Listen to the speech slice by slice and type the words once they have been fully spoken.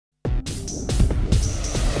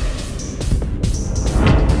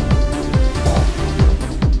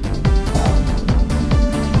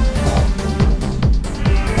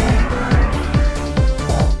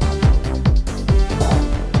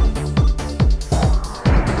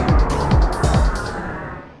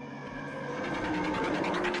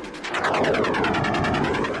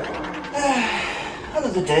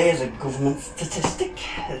as a government statistic.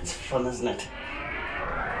 It's fun, isn't it?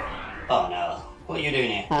 Oh no, what are you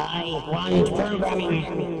doing here? I want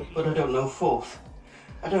programming. But I don't know fourth.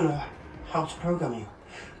 I don't know how to program you.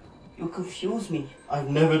 You confuse me. I've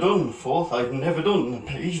never done fourth. I've never done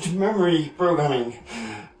paged memory programming.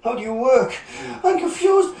 How do you work? I'm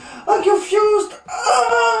confused. I'm confused.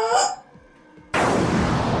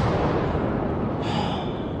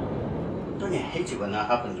 Don't you hate it when that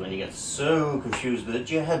happens, when you get so confused that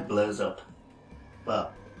your head blows up?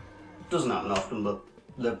 Well, it doesn't happen often, but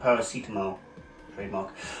the paracetamol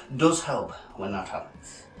trademark does help when that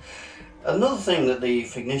happens. Another thing that the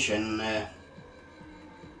Fignition,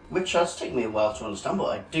 which has taken me a while to understand, but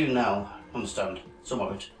I do now understand some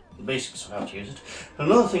of it, the basics of how to use it.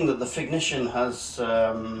 Another thing that the Fignition has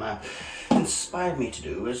inspired me to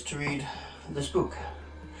do is to read this book,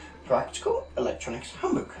 Practical Electronics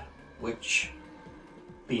Handbook, which,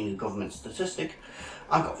 being a government statistic,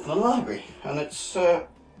 I got from the library, and it's, oh,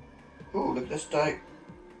 look at this die.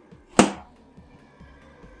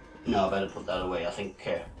 No, I better put that away. I think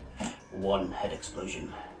one head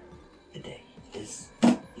explosion a day is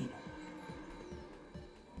enough.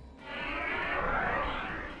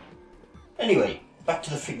 Anyway, back to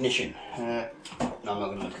the Fignition. No, I'm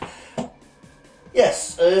not going to look.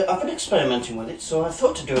 Yes, I've been experimenting with it, so I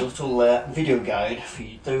thought to do a little video guide for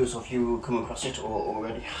those of you who come across it or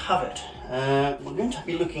already have it. We're going to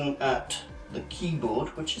be looking at the keyboard,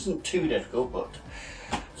 which isn't too difficult, but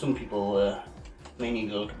some people may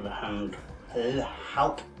need a little bit of hand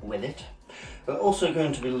help with it. We're also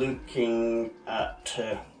going to be looking at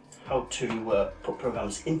how to put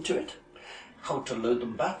programs into it, how to load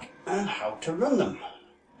them back, and how to run them.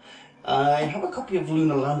 I have a copy of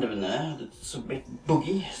Lunar Lander in there that's a bit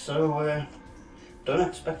buggy, so don't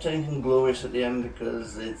expect anything glorious at the end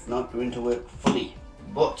because it's not going to work fully.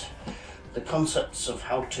 But the concepts of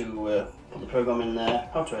how to put the program in there,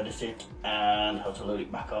 how to edit it, and how to load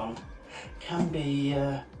it back on can be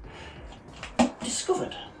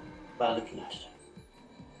discovered by looking at it.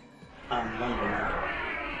 I'm wondering.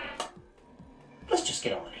 Let's just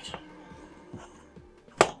get on with it.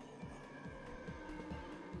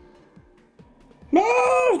 No,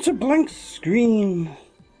 it's a blank screen.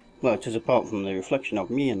 Well, it is, apart from the reflection of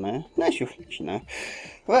me in there. Nice reflection there.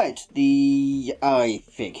 Right, the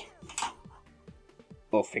iFig.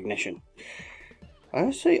 Or Fignition.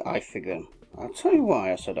 I say iFig then. I'll tell you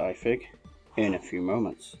why I said iFig in a few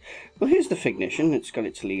moments. Well, here's the Fignition. It's got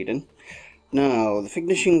its lead in. Now, the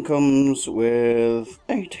Fignition comes with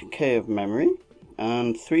 8K of memory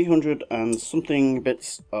and 300 and something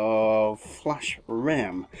bits of flash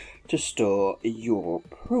RAM to store your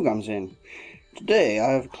programs in. Today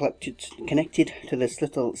I have connected to this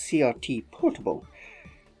little CRT portable,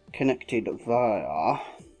 connected via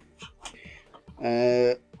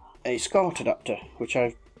a SCART adapter, which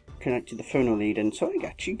I've connected the phono lead in, so I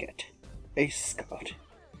actually get a SCART,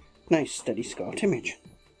 nice steady SCART image.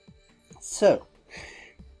 So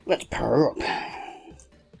let's power up,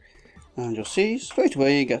 and you'll see straight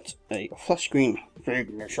away you get a flash screen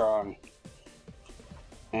Fignition.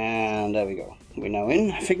 And there we go. We're now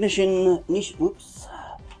in Fignition Niche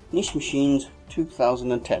Machines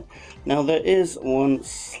 2010. Now there is one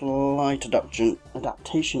slight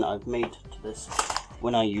adaptation I've made to this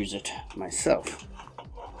when I use it myself.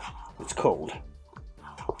 It's called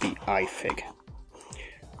the iFig.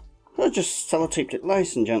 I just sellotaped it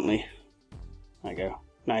nice and gently. There you go.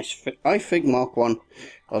 Nice iFig Mark 1,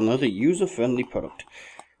 another user-friendly product.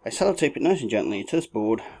 I sellotape it nice and gently to this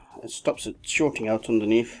board. It stops it shorting out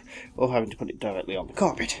underneath or having to put it directly on the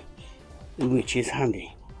carpet, which is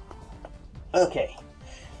handy. Okay,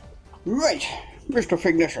 right, Mr.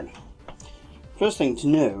 Fignition. First thing to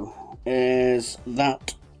know is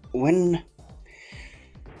that when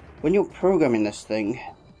you're programming this thing,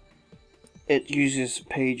 it uses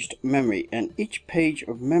paged memory, and each page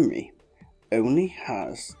of memory only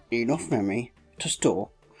has enough memory to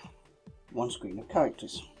store one screen of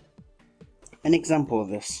characters. An example of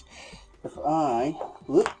this, if I,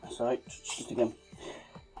 just again.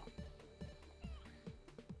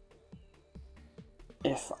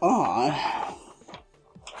 If I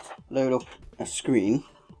load up a screen,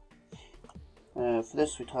 for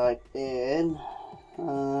this we type in,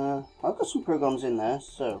 I've got some programs in there,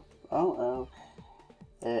 so,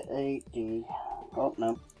 A-D, oh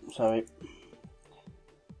no, sorry,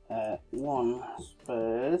 1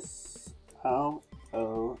 space,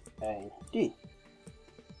 L-O-A-D.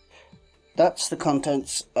 That's the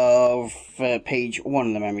contents of page 1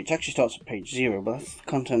 in the memory. It actually starts at page 0, but that's the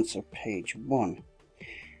contents of page 1.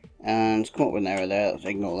 And it's come up with an error there,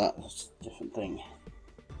 ignore that, that's a different thing.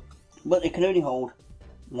 But it can only hold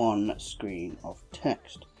one screen of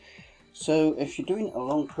text. So if you're doing a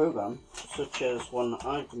long program, such as one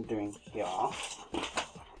I've been doing here,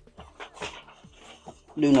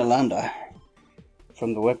 Lunar Lander,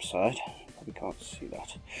 from the website, probably can't see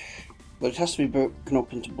that, but it has to be broken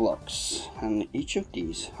up into blocks, and each of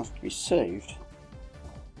these have to be saved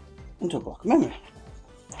into a block of memory.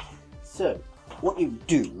 So what you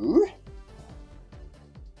do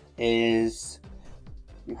is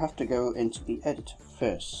you have to go into the editor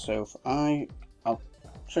first. So if I'll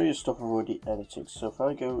show you stuff I've already edited. So if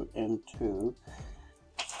I go into,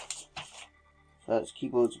 so that's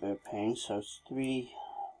keyboard's a bit of a pain, so it's 3,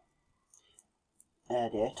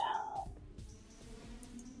 edit,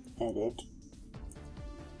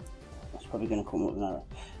 that's probably going to come up with an error.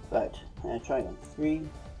 Right, try again. 3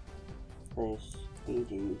 space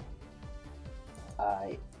EDIT.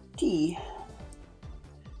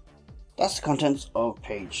 That's the contents of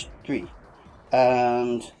page 3,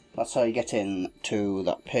 and that's how you get into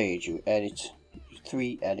that page. You edit,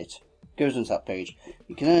 3 edit, goes into that page.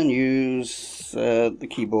 You can then use the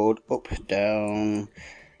keyboard up, down,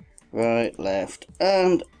 right, left,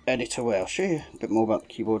 and edit away. I'll show you a bit more about the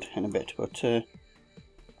keyboard in a bit, but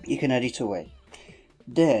you can edit away.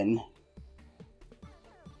 Then,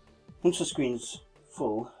 once the screen's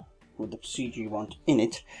full with the procedure you want in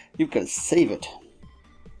it, you've got to save it.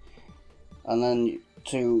 And then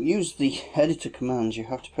to use the editor commands, you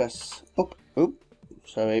have to press up,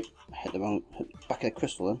 sorry, I hit the back of the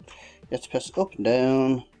crystal then. You have to press up and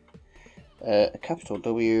down, a capital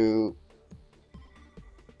W,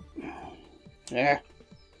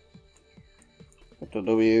 capital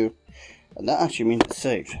W, and that actually means it's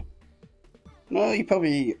saved. No, you're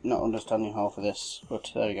probably not understanding half of this, but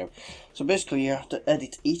there you go. So basically you have to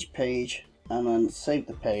edit each page and then save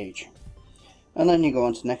the page. And then you go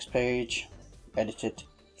on to the next page, edit it,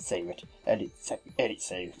 save it, edit, save, edit,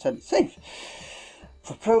 save, edit, save.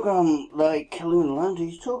 For a program like Lunar Lander,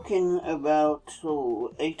 you're talking about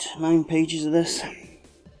 8-9 pages of this.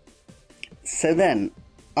 So then,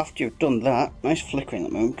 after you've done that, nice flickering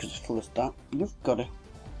at the moment because it's full of stuff, you've got to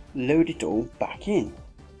load it all back in.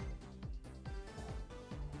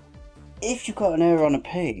 If you've got an error on a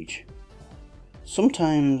page,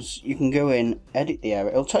 sometimes you can go in, edit the error.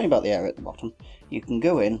 It'll tell you about the error at the bottom. You can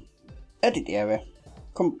go in, edit the error,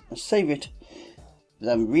 save it,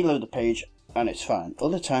 then reload the page, and it's fine.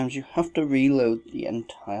 Other times you have to reload the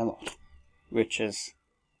entire lot, which is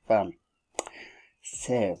fun.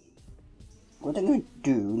 So, what I'm going to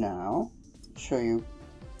do now is show you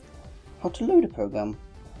how to load a program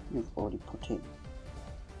you've already put in.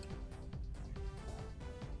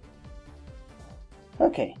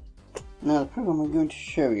 Okay, now the program I'm going to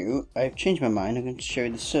show you, I've changed my mind. I'm going to show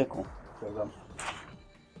you the circle program,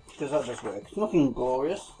 because that does work. It's nothing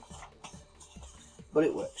glorious, but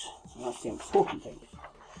it works, and that's the important thing.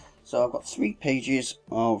 So I've got 3 pages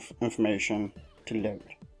of information to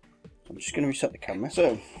load. I'm just going to reset the camera.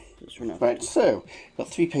 So, right, so I've got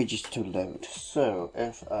 3 pages to load. So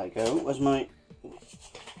if I go, where's my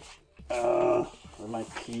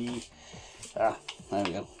key? There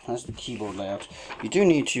we go. That's the keyboard layout. You do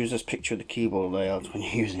need to use this picture of the keyboard layout when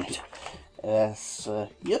you're using it.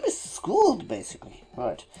 You'll be schooled basically.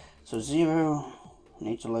 Right. So 0. I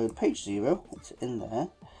need to load page 0. It's in there.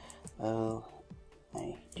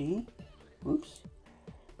 LAD. Oops.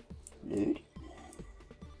 Load.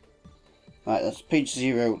 Right. That's page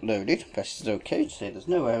 0 loaded. Press OK to say there's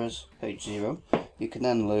no errors. Page 0. You can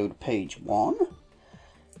then load page 1.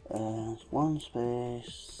 1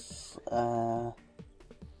 space.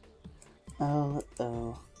 LOAD.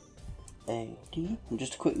 And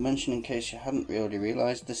just a quick mention in case you hadn't really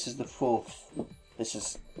realised, this is the 4th. This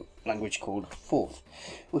is language called 4th,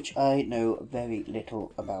 which I know very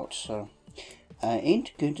little about, so I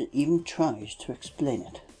ain't going to even try to explain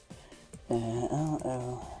it.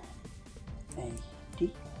 LOAD.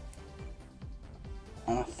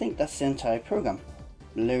 And I think that's the entire program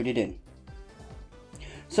loaded in.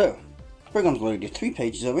 So, the program's loaded, 3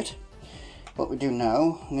 pages of it. What we do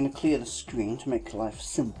now, I'm going to clear the screen to make life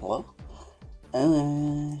simpler.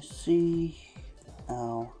 CLS.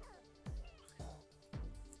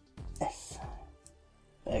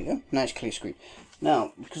 There you go, nice clear screen.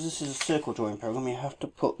 Now, because this is a circle drawing program, you have to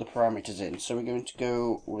put the parameters in. So we're going to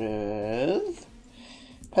go with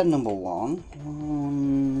pen number 1.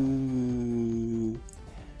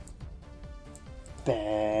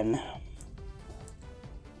 Pen.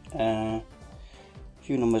 A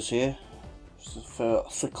few numbers here. For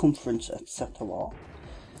circumference, etc.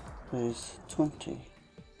 Is 20.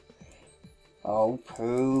 Oh,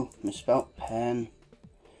 poo, misspelt pen.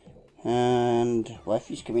 And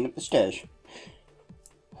wifey's coming up the stairs.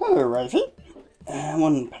 Hello, Rosie.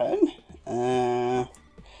 £1.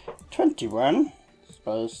 21.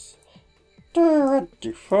 Suppose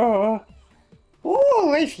 24.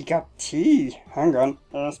 Oh, Rosie got tea. Hang on.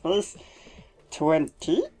 I suppose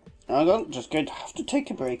 20. Hang on, just going to have to take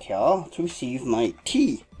a break here to receive my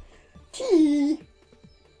tea. Tea.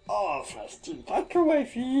 Oh, first tea. Thank you,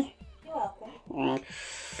 wifey. You're welcome.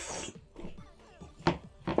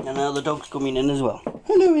 And now the dog's coming in as well.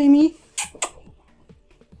 Hello, Amy.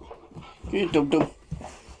 Here, Dum Dum.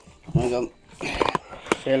 Hang on. Say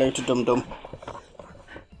hello to Dum Dum.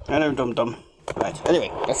 Hello, Dum Dum. Right, anyway,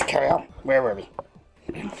 let's carry on. Where were we?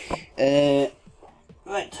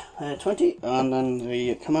 Right, 20, and then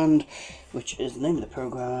the command, which is the name of the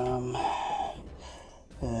program.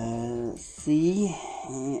 C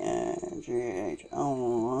G H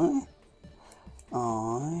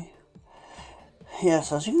I.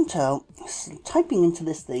 Yes, as you can tell, typing into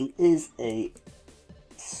this thing is a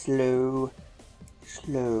slow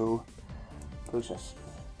process,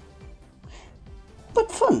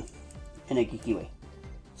 but fun in a geeky way.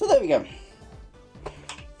 So there we go.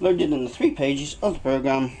 Loaded in the 3 pages of the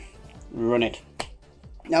program. Run it.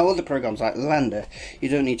 Now, other programs like Lander, you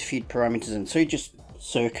don't need to feed parameters in, so you just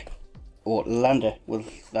circ or Lander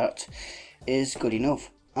with that is good enough,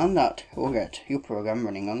 and that will get your program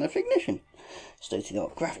running on the Fignition.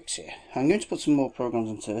 State-of-the-art graphics here. I'm going to put some more programs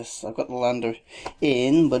into this. I've got the Lander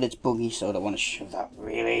in, but it's buggy, so I don't want to show that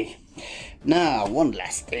really. Now, one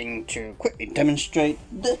last thing to quickly demonstrate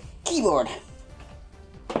the keyboard.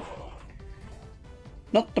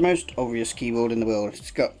 Not the most obvious keyboard in the world. It's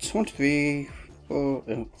got 1, 2, 3, 4,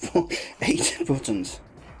 8 buttons.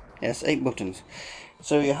 Yes, 8 buttons.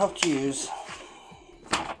 So you have to use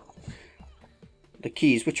the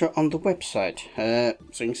keys which are on the website.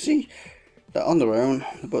 So you can see that on their own,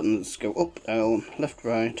 the buttons go up, down, left,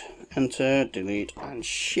 right, enter, delete, and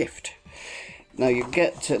shift. Now you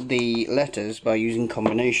get the letters by using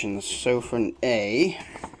combinations. So for an A,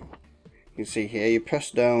 you can see here, you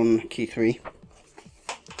press down key 3.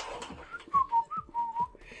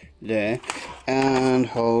 There, and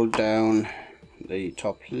hold down the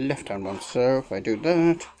top left hand one. So if I do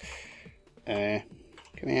that,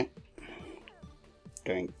 come here,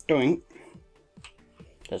 doing,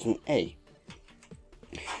 there's an A.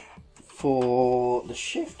 For the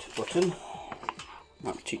shift button,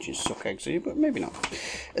 might be teaching suck eggs here, but maybe not.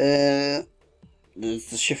 There's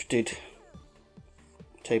the shifted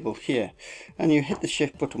table here, and you hit the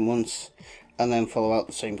shift button once and then follow out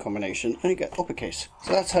the same combination and you get uppercase.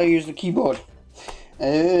 So that's how you use the keyboard.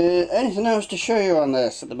 Anything else to show you on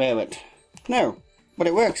this at the moment? No, but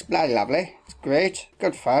it works bloody lovely. It's great,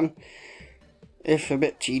 good fun, if a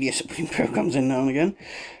bit tedious at putting programs in now and again.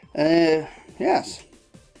 Yes,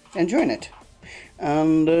 enjoying it,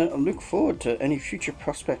 and I look forward to any future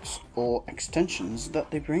prospects or extensions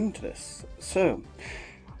that they bring to this. So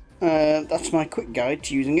that's my quick guide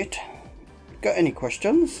to using it. Got any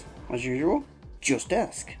questions? As usual, just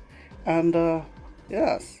ask. And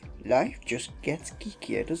yes, life just gets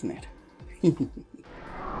geekier, doesn't it?